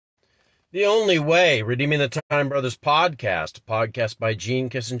The Only Way, Redeeming the Time Brothers podcast, a podcast by Gene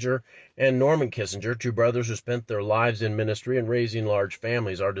Kissinger and Norman Kissinger, two brothers who spent their lives in ministry and raising large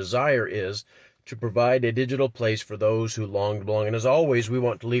families. Our desire is to provide a digital place for those who long to belong. And as always, we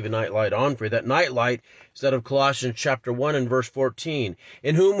want to leave a nightlight on for you. That nightlight is that of Colossians chapter 1 and verse 14,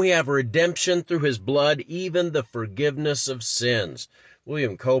 in whom we have redemption through his blood, even the forgiveness of sins.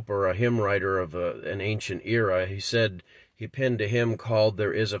 William Cowper, a hymn writer of an ancient era, he penned a hymn called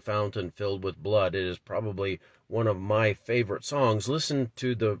There Is a Fountain Filled with Blood. It is probably one of my favorite songs. Listen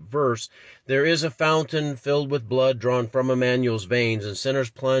to the verse. There is a fountain filled with blood drawn from Emmanuel's veins, and sinners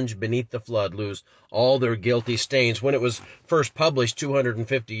plunge beneath the flood lose all their guilty stains. When it was first published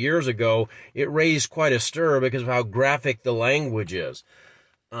 250 years ago, it raised quite a stir because of how graphic the language is.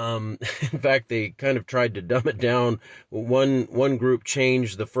 In fact, they kind of tried to dumb it down. One group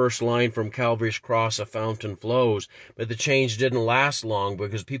changed the first line from Calvary's cross, a fountain flows, but the change didn't last long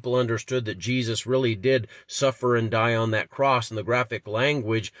because people understood that Jesus really did suffer and die on that cross, and the graphic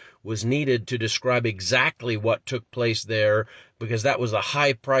language was needed to describe exactly what took place there, because that was the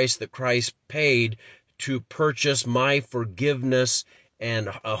high price that Christ paid to purchase my forgiveness and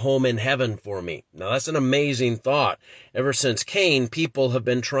a home in heaven for me. Now, that's an amazing thought. Ever since Cain, people have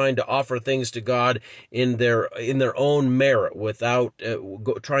been trying to offer things to God in their own merit without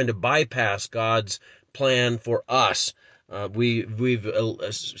trying to bypass God's plan for us. We've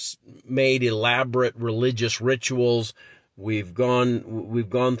made elaborate religious rituals. We've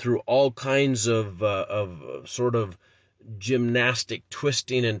gone through all kinds of sort of gymnastic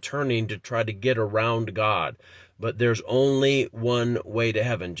twisting and turning to try to get around God. But there's only one way to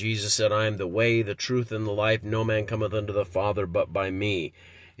heaven. Jesus said, I am the way, the truth, and the life. No man cometh unto the Father but by me.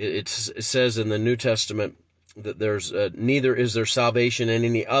 It says in the New Testament that there's neither is there salvation in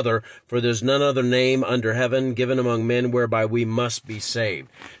any other, for there's none other name under heaven given among men whereby we must be saved.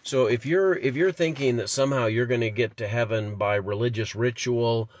 So if you're thinking that somehow you're going to get to heaven by religious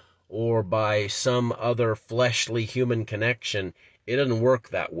ritual or by some other fleshly human connection, it doesn't work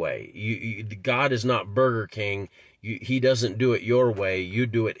that way. God is not Burger King. He doesn't do it your way. You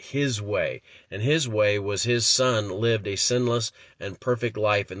do it his way. And his way was his son lived a sinless and perfect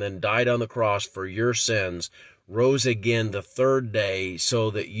life and then died on the cross for your sins, rose again the third day so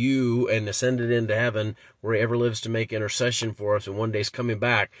that you, and ascended into heaven where he ever lives to make intercession for us and one day's coming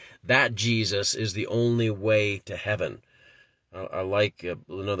back. That Jesus is the only way to heaven. I like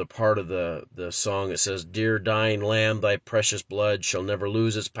another part of the song. It says, Dear dying lamb, thy precious blood shall never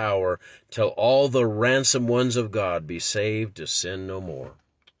lose its power till all the ransomed ones of God be saved to sin no more.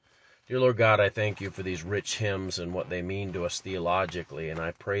 Dear Lord God, I thank you for these rich hymns and what they mean to us theologically, and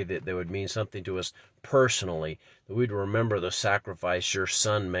I pray that they would mean something to us personally, that we'd remember the sacrifice your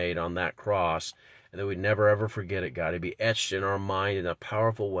Son made on that cross, and that we'd never ever forget it, God. It'd be etched in our mind in a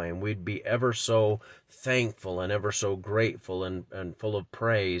powerful way, and we'd be ever so thankful and ever so grateful and full of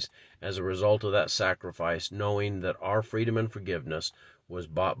praise as a result of that sacrifice, knowing that our freedom and forgiveness was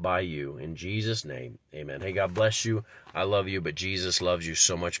bought by you. In Jesus' name, amen. Hey, God bless you. I love you, but Jesus loves you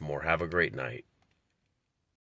so much more. Have a great night.